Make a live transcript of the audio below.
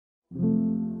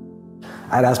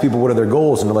I'd ask people what are their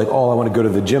goals, and they're like, oh, I want to go to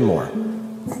the gym more.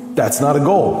 That's not a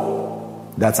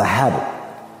goal. That's a habit.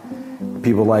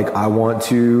 People are like, I want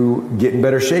to get in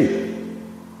better shape.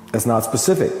 That's not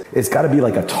specific. It's got to be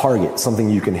like a target, something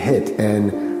you can hit.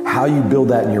 And how you build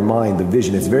that in your mind, the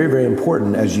vision, it's very, very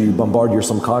important as you bombard your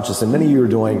subconscious. And many of you are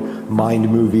doing mind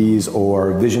movies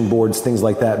or vision boards, things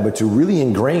like that. But to really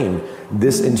ingrain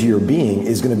this into your being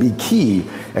is going to be key.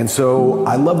 And so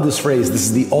I love this phrase. This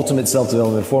is the ultimate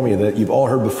self-development formula that you've all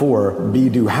heard before: be,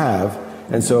 do, have.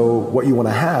 And so what you want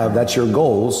to have, that's your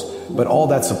goals, but all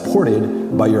that's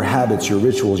supported by your habits, your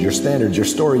rituals, your standards, your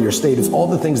story, your state. It's all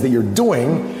the things that you're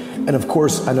doing. And of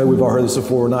course, I know we've all heard this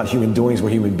before, we're not human doings, we're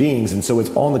human beings. And so it's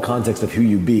all in the context of who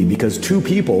you be, because two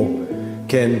people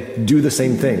can do the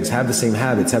same things, have the same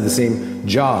habits, have the same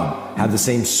job, have the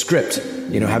same script,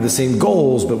 have the same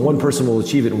goals, but one person will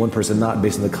achieve it and one person not,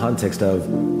 based on the context of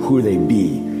who they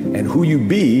be. And who you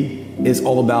be is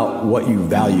all about what you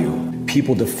value.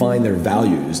 People define their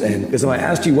values. And because if I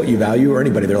asked you what you value, or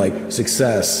anybody, they're like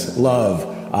success,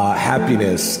 love,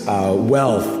 happiness,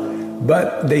 wealth.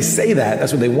 But they say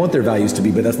that's what they want their values to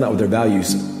be, but that's not what their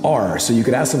values are. So you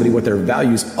could ask somebody what their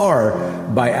values are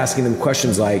by asking them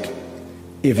questions like,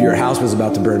 if your house was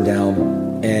about to burn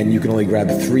down and you can only grab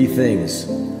 3 things,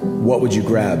 what would you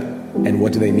grab and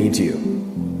what do they mean to you?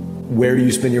 Where do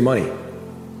you spend your money?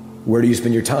 Where do you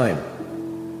spend your time?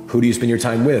 Who do you spend your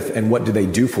time with, and what do they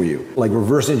do for you? Like,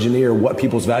 reverse engineer what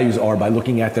people's values are by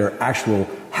looking at their actual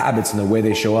habits and the way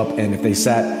they show up. And if they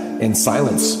sat in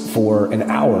silence for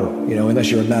an hour, unless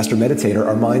you're a master meditator,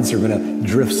 our minds are going to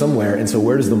drift somewhere. And so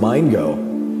where does the mind go?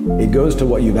 It goes to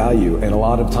what you value. And a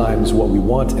lot of times what we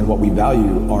want and what we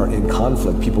value are in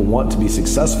conflict. People want to be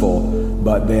successful,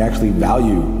 but they actually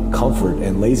value comfort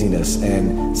and laziness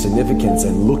and significance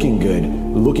and looking good,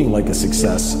 looking like a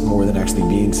success more than actually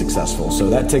being successful.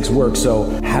 So that takes work. So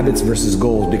habits versus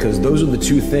goals, because those are the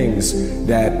two things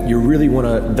that you really want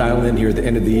to dial in here at the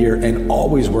end of the year, and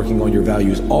always working on your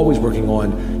values, always working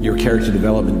on your character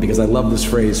development. Because I love this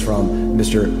phrase from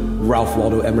Mr. Ralph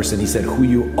Waldo Emerson. He said, who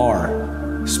you are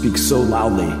speaks so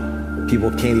loudly,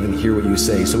 people can't even hear what you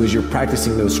say. So as you're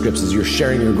practicing those scripts, as you're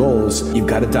sharing your goals, you've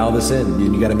got to dial this in,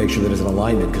 and you got to make sure that it's in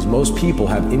alignment, because most people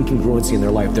have incongruency in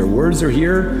their life. Their words are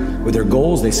here with their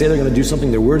goals. They say they're going to do something.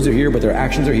 Their words are here, but their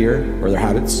actions are here, or their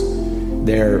habits.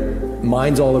 Their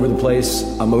mind's all over the place,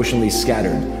 emotionally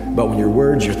scattered. But when your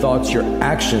words, your thoughts, your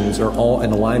actions are all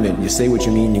in alignment, you say what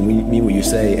you mean what you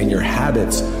say, and your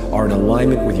habits are in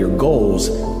alignment with your goals,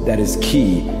 that is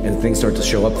key, and things start to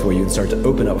show up for you and start to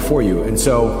open up for you. And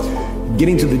so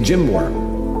getting to the gym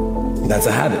more, that's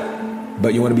a habit,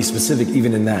 but you want to be specific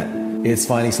even in that. It's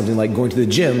finding something like going to the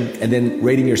gym and then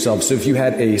rating yourself. So if you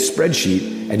had a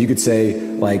spreadsheet and you could say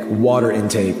like water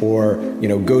intake, or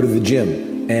go to the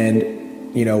gym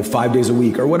and 5 days a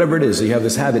week or whatever it is. So you have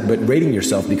this habit, but rating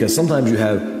yourself, because sometimes you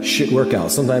have shit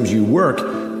workouts. Sometimes you work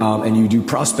and you do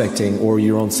prospecting or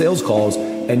your own sales calls,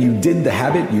 and you did the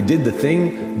habit, you did the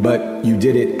thing, but you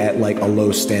did it at like a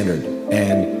low standard.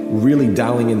 And really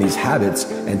dialing in these habits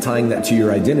and tying that to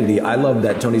your identity. I love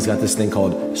that Tony's got this thing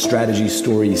called strategy,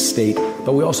 story, state,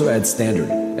 but we also add standard.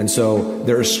 And so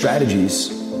there are strategies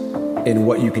in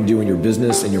what you can do in your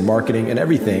business and your marketing and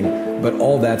everything, but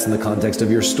all that's in the context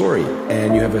of your story.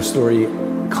 And you have a story,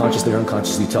 consciously or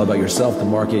unconsciously, you tell about yourself, the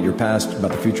market, your past,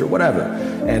 about the future, whatever.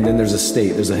 And then there's a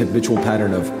state, there's a habitual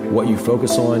pattern of what you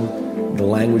focus on, the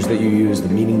language that you use, the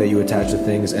meaning that you attach to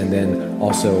things, and then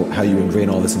also how you ingrain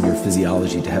all this in your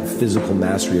physiology to have physical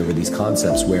mastery over these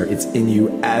concepts, where it's in you,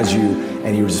 as you,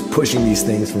 and you're just pushing these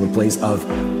things from a place of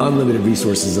unlimited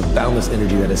resources, of boundless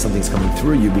energy, that is something's coming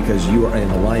through you because you are in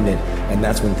alignment, and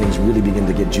that's when things really begin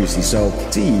to get juicy. So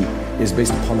C is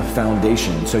based upon the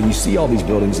foundation. So you see all these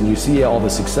buildings and you see all the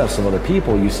success of other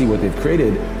people, you see what they've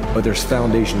created, but there's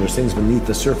foundation, there's things beneath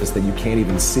the surface that you can't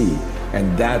even see.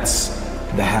 And that's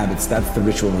the habits, that's the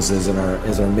rituals. As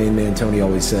our main man Tony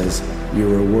always says, you're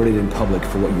rewarded in public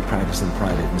for what you practice in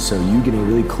private. And so you getting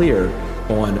really clear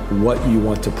on what you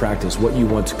want to practice, what you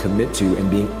want to commit to, and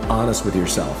being honest with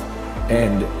yourself,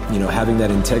 and having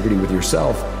that integrity with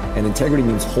yourself. And integrity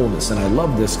means wholeness. And I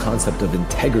love this concept of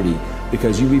integrity,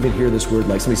 because you even hear this word,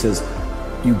 like somebody says,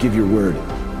 you give your word.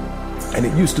 And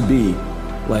it used to be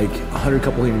like 100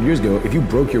 years ago, if you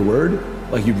broke your word,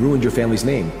 like you ruined your family's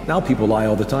name. Now people lie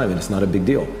all the time and it's not a big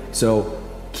deal. So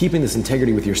keeping this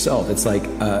integrity with yourself, it's like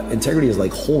integrity is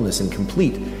like wholeness and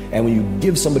complete. And when you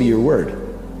give somebody your word,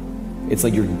 it's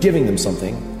like you're giving them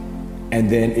something. And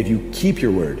then if you keep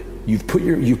your word, you've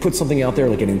put something out there,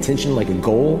 like an intention, like a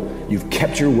goal, you've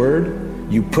kept your word,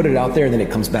 you put it out there, and then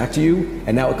it comes back to you,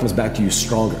 and now it comes back to you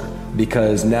stronger.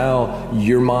 because now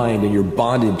your mind and you're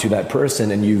bonded to that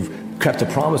person, and you've kept a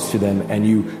promise to them, and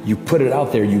you put it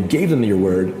out there, you gave them your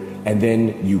word, and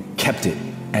then you kept it.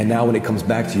 And now when it comes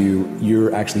back to you,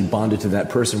 you're actually bonded to that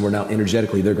person, where now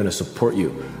energetically they're going to support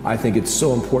you. I think it's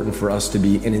so important for us to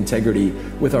be in integrity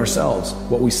with ourselves,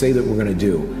 what we say that we're going to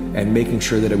do, and making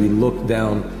sure that we look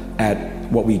down at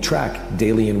what we track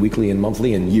daily and weekly and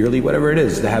monthly and yearly, whatever it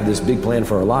is, to have this big plan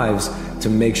for our lives, to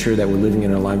make sure that we're living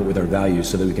in alignment with our values,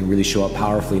 so that we can really show up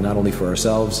powerfully, not only for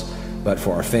ourselves, but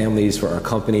for our families, for our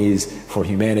companies, for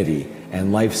humanity.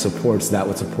 And life supports that,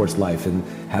 what supports life. And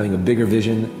having a bigger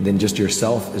vision than just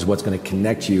yourself is what's going to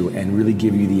connect you and really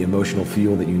give you the emotional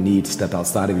fuel that you need to step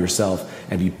outside of yourself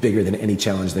and be bigger than any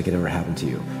challenge that could ever happen to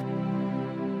you.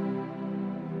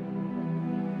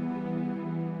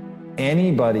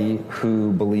 Anybody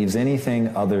who believes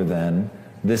anything other than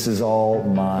this is all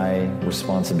my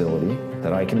responsibility,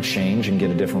 that I can change and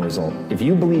get a different result. If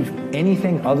you believe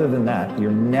anything other than that,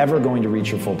 you're never going to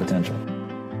reach your full potential.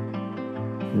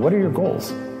 What are your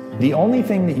goals? The only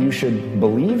thing that you should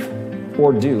believe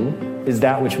or do is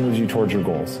that which moves you towards your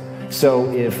goals.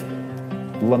 So if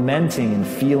lamenting and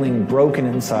feeling broken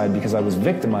inside because I was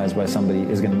victimized by somebody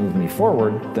is going to move me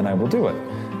forward, then I will do it.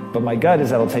 But my gut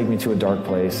is that'll take me to a dark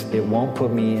place. It won't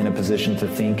put me in a position to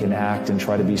think and act and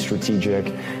try to be strategic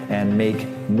and make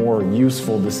more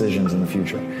useful decisions in the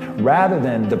future. Rather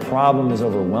than the problem is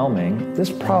overwhelming, this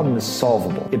problem is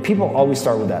solvable. If people always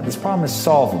start with that, this problem is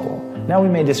solvable. Now we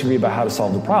may disagree about how to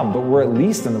solve the problem, but we're at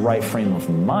least in the right frame of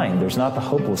mind. There's not the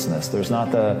hopelessness. There's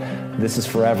not the, this is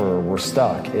forever, we're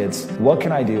stuck. It's, what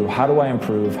can I do? How do I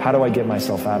improve? How do I get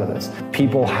myself out of this?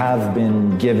 People have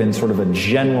been given sort of a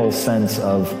general sense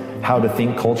of how to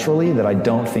think culturally that I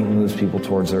don't think moves people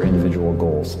towards their individual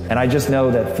goals. And I just know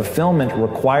that fulfillment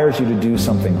requires you to do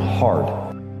something hard.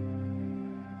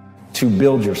 To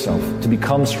build yourself, to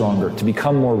become stronger, to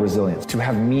become more resilient, to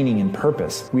have meaning and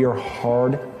purpose. We are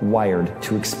hardwired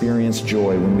to experience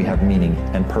joy when we have meaning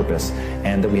and purpose,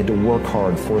 and that we had to work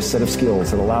hard for a set of skills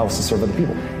that allow us to serve other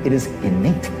people. It is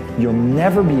innate. You'll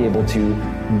never be able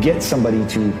to get somebody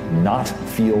to not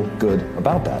feel good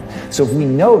about that. So if we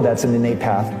know that's an innate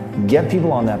path, get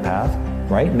people on that path,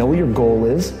 right? Know what your goal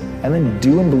is, and then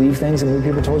do and believe things and move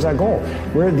people towards that goal.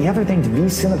 Where the other thing, to be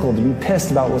cynical, to be pissed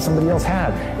about what somebody else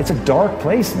had, it's a dark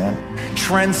place, man.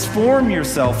 Transform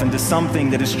yourself into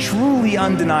something that is truly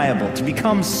undeniable, to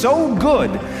become so good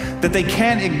that they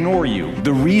can't ignore you.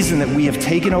 The reason that we have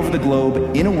taken over the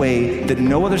globe in a way that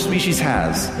no other species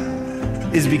has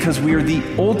is because we are the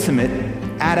ultimate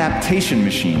adaptation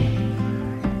machine.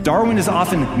 Darwin is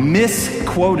often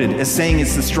misquoted as saying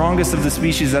it's the strongest of the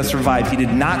species that survived. He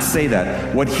did not say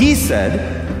that. What he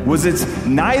said was it's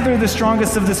neither the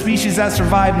strongest of the species that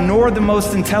survived nor the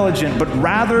most intelligent, but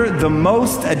rather the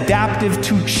most adaptive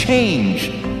to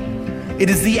change. It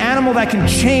is the animal that can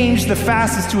change the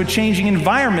fastest to a changing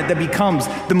environment that becomes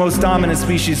the most dominant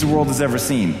species the world has ever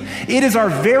seen. It is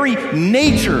our very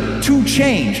nature to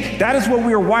change. That is what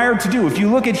we are wired to do. If you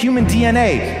look at human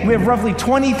DNA, we have roughly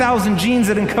 20,000 genes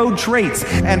that encode traits.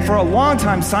 And for a long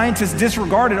time, scientists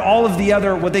disregarded all of the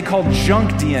other, what they call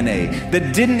junk DNA,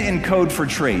 that didn't encode for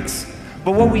traits.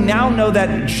 But what we now know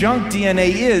that junk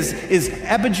DNA is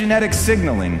epigenetic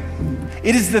signaling.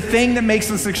 It is the thing that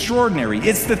makes us extraordinary.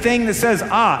 It's the thing that says,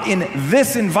 in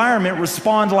this environment,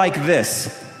 respond like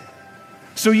this.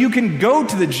 So you can go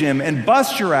to the gym and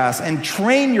bust your ass and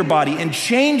train your body and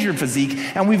change your physique.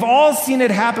 And we've all seen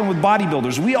it happen with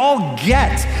bodybuilders. We all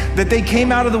get that they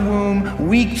came out of the womb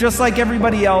weak just like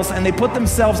everybody else, and they put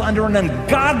themselves under an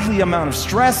ungodly amount of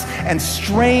stress and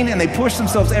strain, and they push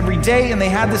themselves every day, and they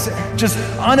had this just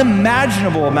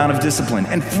unimaginable amount of discipline.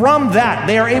 And from that,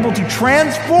 they are able to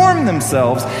transform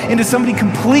themselves into somebody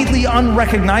completely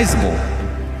unrecognizable.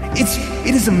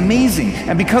 It is amazing.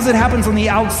 And because it happens on the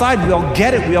outside, we all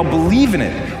get it, we all believe in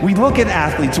it. We look at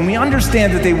athletes and we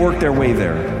understand that they work their way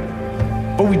there.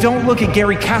 But we don't look at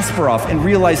Gary Kasparov and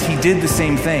realize he did the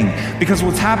same thing, because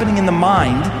what's happening in the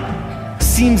mind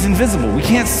seems invisible. We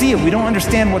can't see it. We don't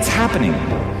understand what's happening.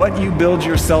 What you build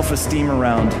your self-esteem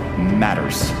around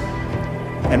matters.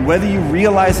 And whether you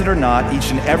realize it or not,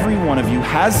 each and every one of you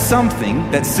has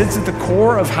something that sits at the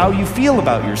core of how you feel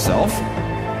about yourself.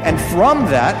 And from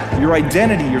that, your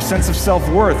identity, your sense of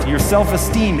self-worth, your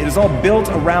self-esteem, it is all built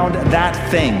around that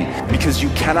thing. Because you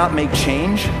cannot make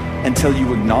change until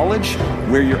you acknowledge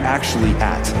where you're actually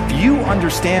at. If you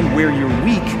understand where you're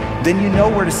weak, then you know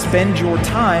where to spend your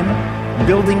time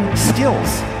building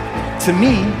skills. To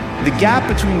me, the gap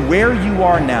between where you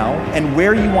are now and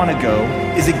where you want to go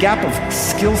is a gap of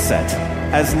skill set.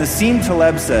 As Nassim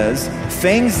Taleb says,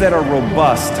 things that are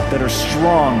robust, that are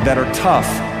strong, that are tough,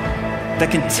 that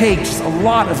can take just a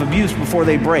lot of abuse before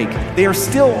they break. They are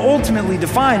still ultimately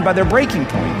defined by their breaking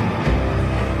point.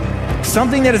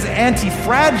 Something that is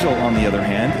anti-fragile, on the other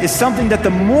hand, is something that the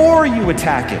more you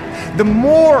attack it, the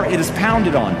more it is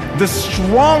pounded on, the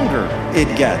stronger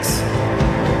it gets.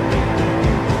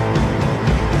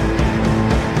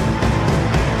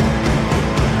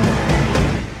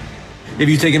 If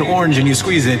you take an orange and you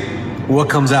squeeze it, what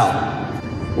comes out?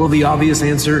 Well, the obvious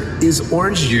answer is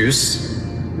orange juice.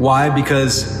 Why?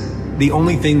 Because the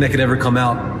only thing that could ever come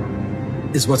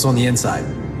out is what's on the inside.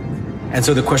 And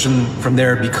so the question from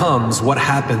there becomes, what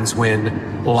happens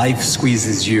when life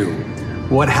squeezes you?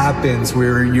 What happens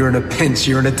where you're in a pinch,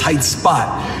 you're in a tight spot,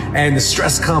 and the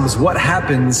stress comes? What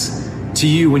happens to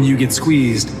you when you get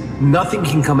squeezed? Nothing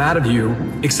can come out of you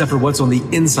except for what's on the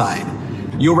inside.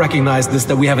 You'll recognize this,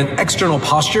 that we have an external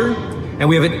posture and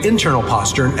we have an internal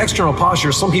posture. An external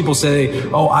posture, some people say,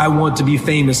 oh, I want to be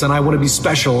famous and I want to be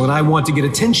special and I want to get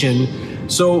attention.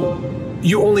 So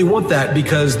you only want that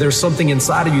because there's something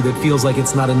inside of you that feels like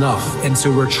it's not enough. And so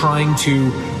we're trying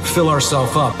to fill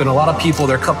ourselves up. And a lot of people,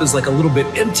 their cup is like a little bit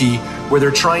empty, where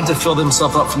they're trying to fill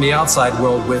themselves up from the outside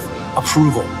world with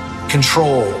approval,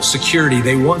 control, security.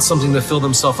 They want something to fill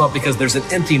themselves up because there's an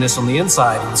emptiness on the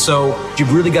inside. And so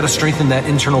you've really got to strengthen that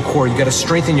internal core. You got to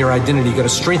strengthen your identity. You got to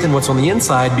strengthen what's on the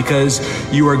inside, because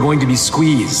you are going to be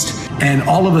squeezed. And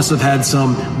all of us have had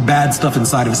some bad stuff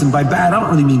inside of us. And by bad, I don't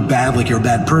really mean bad like you're a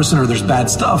bad person or there's bad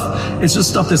stuff. It's just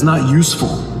stuff that's not useful.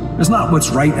 It's not what's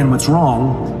right and what's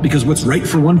wrong, because what's right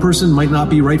for one person might not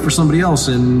be right for somebody else.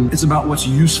 And it's about what's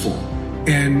useful.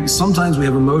 And sometimes we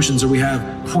have emotions or we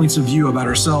have points of view about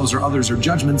ourselves or others or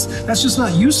judgments that's just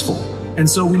not useful. And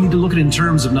so we need to look at it in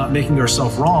terms of not making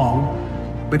ourselves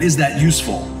wrong, but is that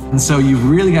useful? And so you've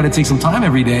really got to take some time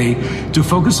every day to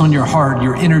focus on your heart,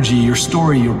 your energy, your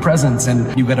story, your presence,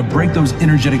 and you've got to break those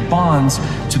energetic bonds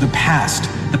to the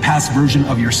past version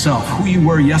of yourself, who you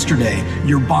were yesterday.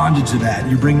 You're bonded to that.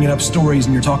 You're bringing up stories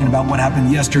and you're talking about what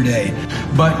happened yesterday.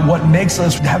 But what makes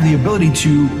us have the ability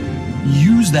to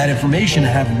use that information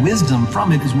and have wisdom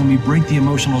from it is when we break the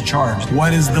emotional charge.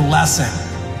 What is the lesson?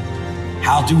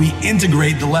 How do we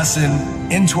integrate the lesson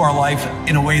into our life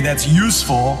in a way that's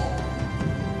useful?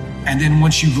 And then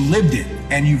once you've lived it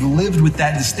and you've lived with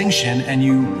that distinction and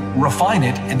you refine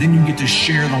it, and then you get to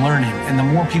share the learning. And the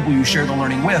more people you share the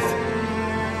learning with,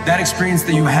 that experience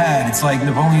that you had, it's like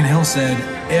Napoleon Hill said,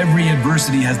 every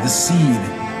adversity has the seed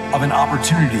of an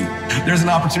opportunity. There's an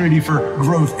opportunity for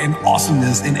growth and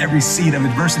awesomeness in every seed of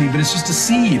adversity, but it's just a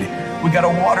seed. We got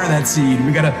to water that seed.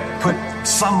 We got to put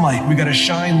sunlight. We got to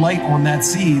shine light on that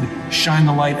seed, shine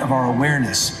the light of our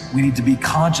awareness. We need to be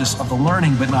conscious of the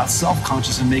learning, but not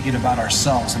self-conscious and make it about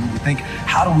ourselves. And we think,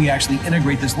 how do we actually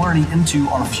integrate this learning into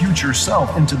our future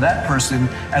self, into that person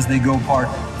as they go part,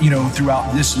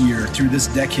 throughout this year, through this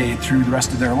decade, through the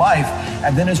rest of their life.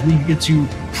 And then as we get to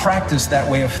practice that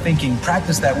way of thinking,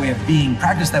 practice that way of being,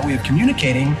 practice that way of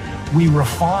communicating, we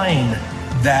refine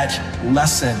that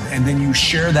lesson, and then you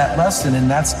share that lesson. And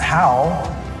that's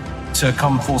how, to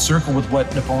come full circle with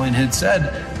what Napoleon had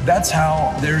said, that's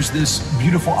how there's this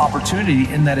beautiful opportunity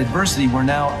in that adversity, where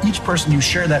now each person you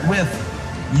share that with,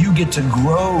 you get to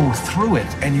grow through it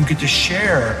and you get to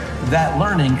share that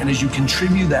learning. And as you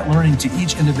contribute that learning to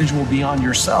each individual beyond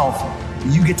yourself,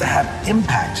 you get to have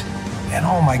impact. And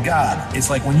oh my God, it's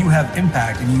like when you have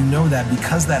impact and you know that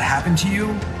because that happened to you,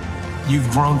 you've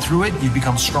grown through it, you've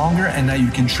become stronger, and now you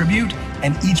contribute.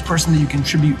 And each person that you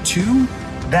contribute to,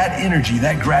 that energy,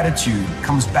 that gratitude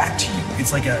comes back to you.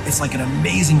 It's like an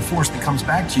amazing force that comes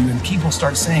back to you. And people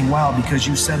start saying, wow, because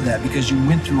you said that, because you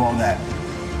went through all that,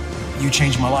 you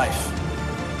changed my life.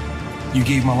 You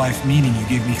gave my life meaning, you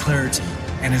gave me clarity.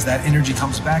 And as that energy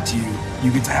comes back to you,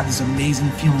 you get to have this amazing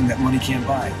feeling that money can't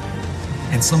buy.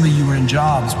 And some of you are in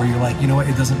jobs where you're like, you know what,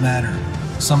 it doesn't matter.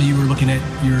 Some of you are looking at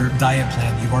your diet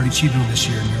plan. You've already cheated on this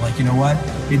year, and you're like, you know what?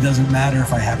 It doesn't matter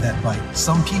if I have that bite.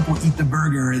 Some people eat the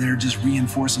burger and they're just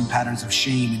reinforcing patterns of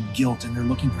shame and guilt, and they're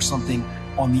looking for something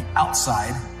on the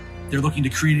outside. They're looking to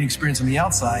create an experience on the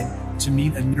outside to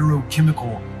meet a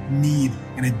neurochemical need,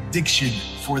 an addiction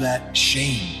for that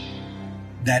shame,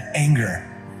 that anger.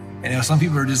 And some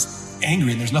people are just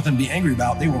angry and there's nothing to be angry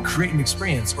about. They will create an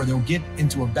experience, or they'll get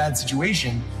into a bad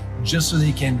situation just so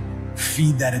they can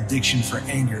feed that addiction for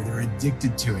anger. They're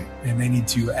addicted to it, and they need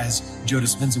to, as Joe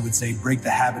Dispenza would say, break the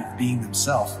habit of being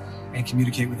themselves and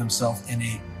communicate with themselves in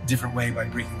a different way by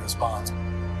breaking those bonds.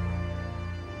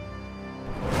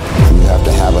 You have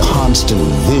to have a constant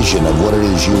vision of what it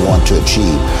is you want to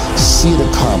achieve, see it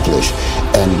accomplished,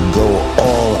 and go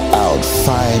all out,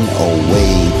 find a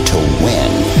way to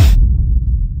win.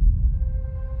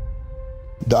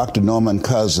 Dr. Norman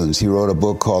Cousins, he wrote a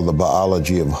book called The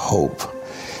Biology of Hope.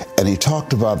 And he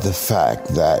talked about the fact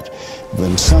that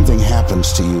when something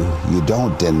happens to you, you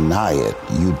don't deny it,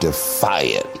 you defy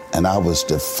it. And I was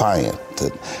defiant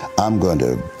that I'm going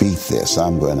to beat this,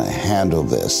 I'm going to handle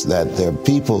this. That there are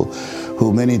people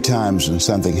who many times when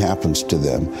something happens to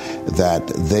them, that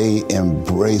they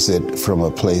embrace it from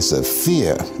a place of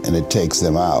fear, and it takes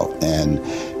them out. And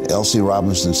L.C.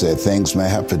 Robinson said, things may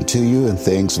happen to you and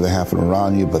things may happen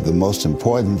around you, but the most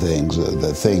important things are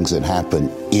the things that happen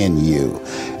in you.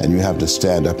 And you have to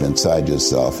stand up inside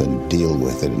yourself and deal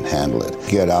with it and handle it.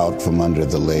 Get out from under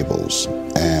the labels.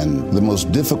 And the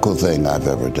most difficult thing I've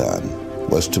ever done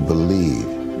was to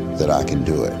believe that I can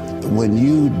do it. When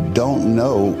you don't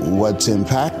know what's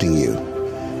impacting you,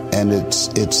 and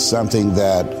it's something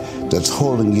that's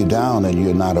holding you down and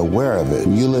you're not aware of it.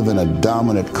 You live in a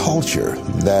dominant culture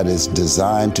that is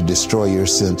designed to destroy your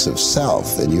sense of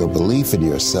self and your belief in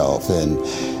yourself,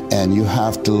 and you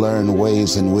have to learn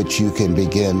ways in which you can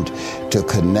begin to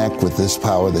connect with this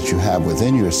power that you have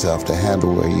within yourself to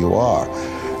handle where you are.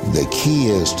 The key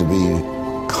is to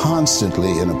be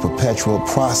constantly in a perpetual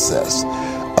process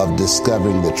of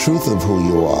discovering the truth of who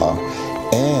you are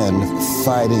and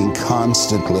fighting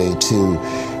constantly to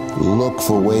look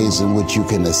for ways in which you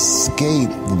can escape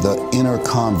the inner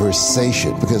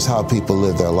conversation, because how people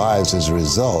live their lives is a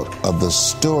result of the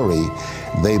story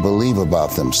they believe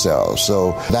about themselves.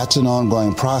 So that's an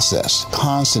ongoing process,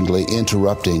 constantly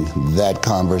interrupting that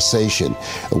conversation,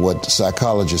 what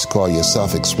psychologists call your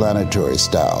self-explanatory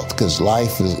style, because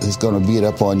life is going to beat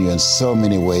up on you in so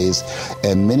many ways,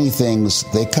 and many things,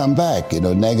 they come back,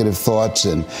 negative thoughts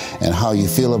and how you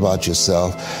feel about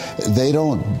yourself, they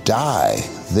don't die.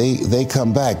 They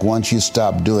come back once you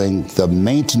stop doing the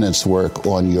maintenance work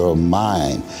on your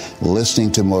mind,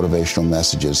 listening to motivational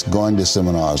messages, going to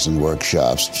seminars and workshops,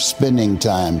 spending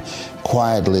time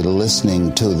quietly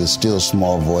listening to the still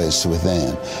small voice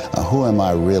within. Who am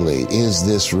I really? Is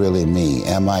this really me?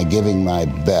 Am I giving my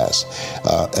best?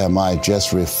 Am I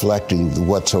just reflecting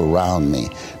what's around me?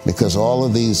 Because all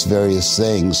of these various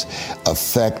things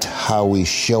affect how we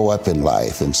show up in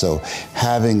life. And so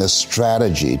having a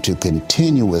strategy to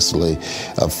continuously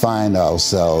find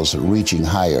ourselves reaching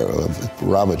higher.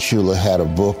 Robert Schuller had a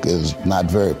book, is not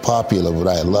very popular, but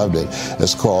I loved it.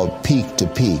 It's called Peak to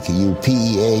Peak,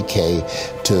 U-P-E-A-K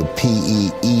to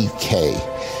P-E-E-K,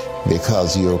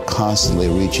 because you're constantly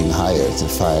reaching higher to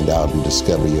find out and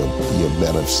discover your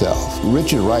better self.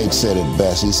 Richard Wright said it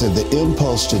best. He said, the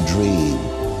impulse to dream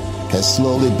has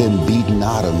slowly been beaten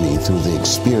out of me through the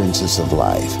experiences of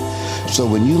life. So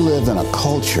when you live in a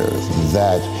culture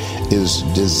that is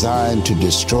designed to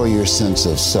destroy your sense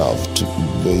of self,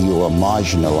 where you are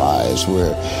marginalized,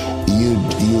 where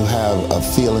you have a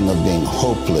feeling of being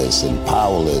hopeless and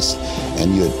powerless,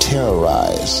 and you're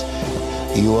terrorized,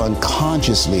 you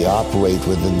unconsciously operate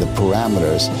within the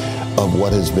parameters of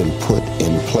what has been put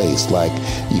in place. Like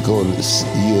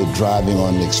you're driving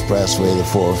on the expressway, the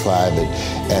 405,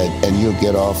 and you'll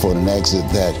get off on an exit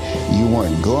that you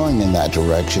weren't going in that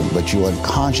direction, but you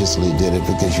unconsciously did it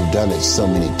because you've done it so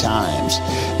many times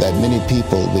that many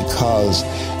people, because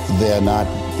they're not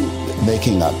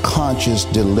making a conscious,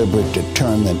 deliberate,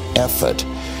 determined effort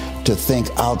to think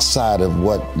outside of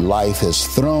what life has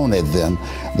thrown at them,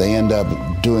 they end up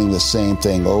doing the same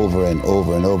thing over and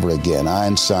over and over again.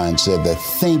 Einstein said that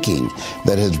thinking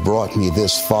that has brought me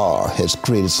this far has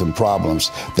created some problems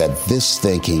that this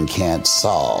thinking can't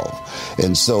solve.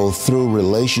 And so through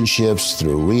relationships,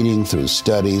 through reading, through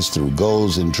studies, through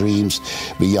goals and dreams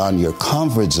beyond your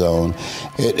comfort zone,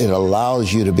 it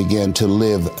allows you to begin to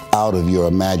live out of your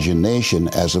imagination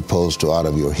as opposed to out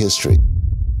of your history.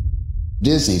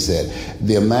 Disney said,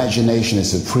 the imagination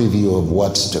is a preview of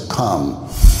what's to come.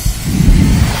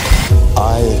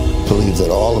 I believe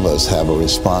that all of us have a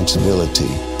responsibility,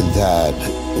 that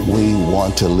we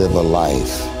want to live a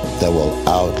life that will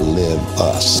outlive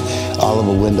us.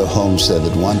 Oliver Wendell Holmes said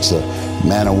that once a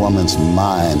man or woman's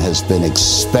mind has been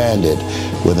expanded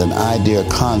with an idea,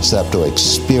 concept, or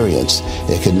experience,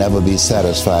 it can never be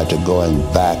satisfied to going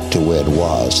back to where it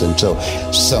was. And so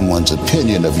someone's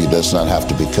opinion of you does not have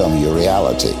to become your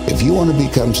reality. If you want to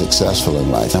become successful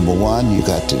in life, number one, you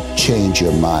got to change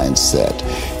your mindset.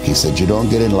 He said, you don't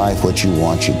get in life what you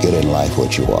want, you get in life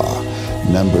what you are.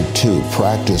 Number two,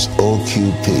 practice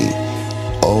OQP,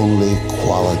 only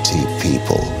quality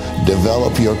people.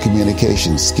 Develop your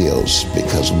communication skills,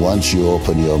 because once you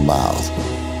open your mouth,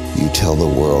 you tell the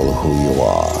world who you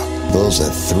are. Those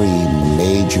are three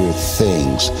major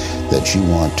things that you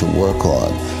want to work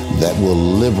on that will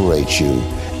liberate you.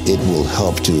 It will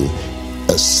help to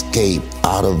escape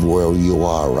out of where you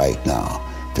are right now.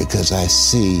 because I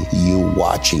see you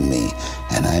watching me,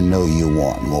 and I know you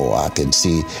want more. I can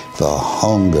see the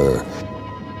hunger.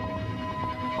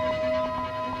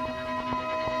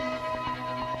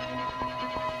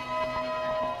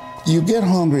 You get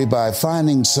hungry by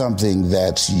finding something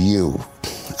that's you.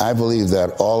 I believe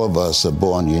that all of us are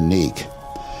born unique,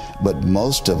 but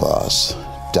most of us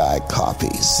die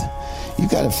copies. You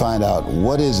got to find out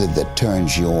what is it that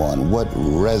turns you on, what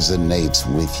resonates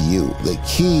with you. The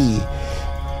key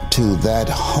to that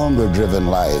hunger-driven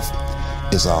life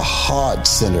is a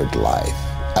heart-centered life.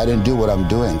 I didn't do what I'm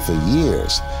doing for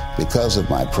years because of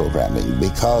my programming,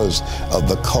 because of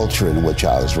the culture in which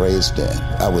I was raised in.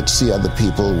 I would see other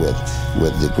people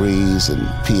with degrees and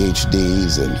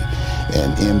PhDs and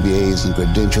MBAs and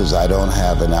credentials I don't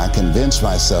have, and I convinced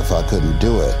myself I couldn't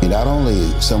do it. Not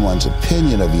only someone's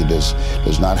opinion of you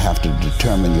does not have to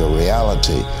determine your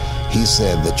reality. He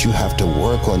said that you have to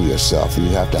work on yourself and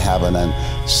you have to have an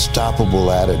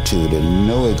unstoppable attitude, and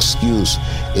no excuse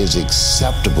is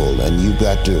acceptable, and you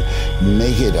got to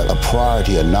make it a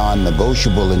priority, a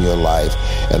non-negotiable in your life,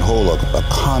 and hold a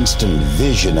constant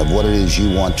vision of what it is you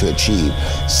want to achieve.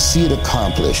 See it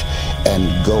accomplished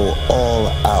and go all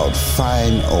out.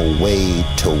 Find a way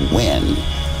to win.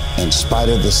 In spite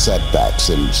of the setbacks,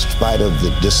 in spite of the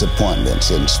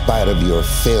disappointments, in spite of your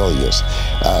failures.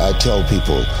 I tell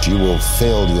people, you will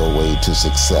fail your way to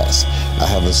success. I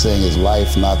have a saying, is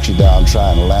life knocks you down,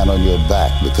 try and land on your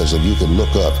back, because if you can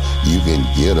look up, you can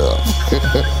get up.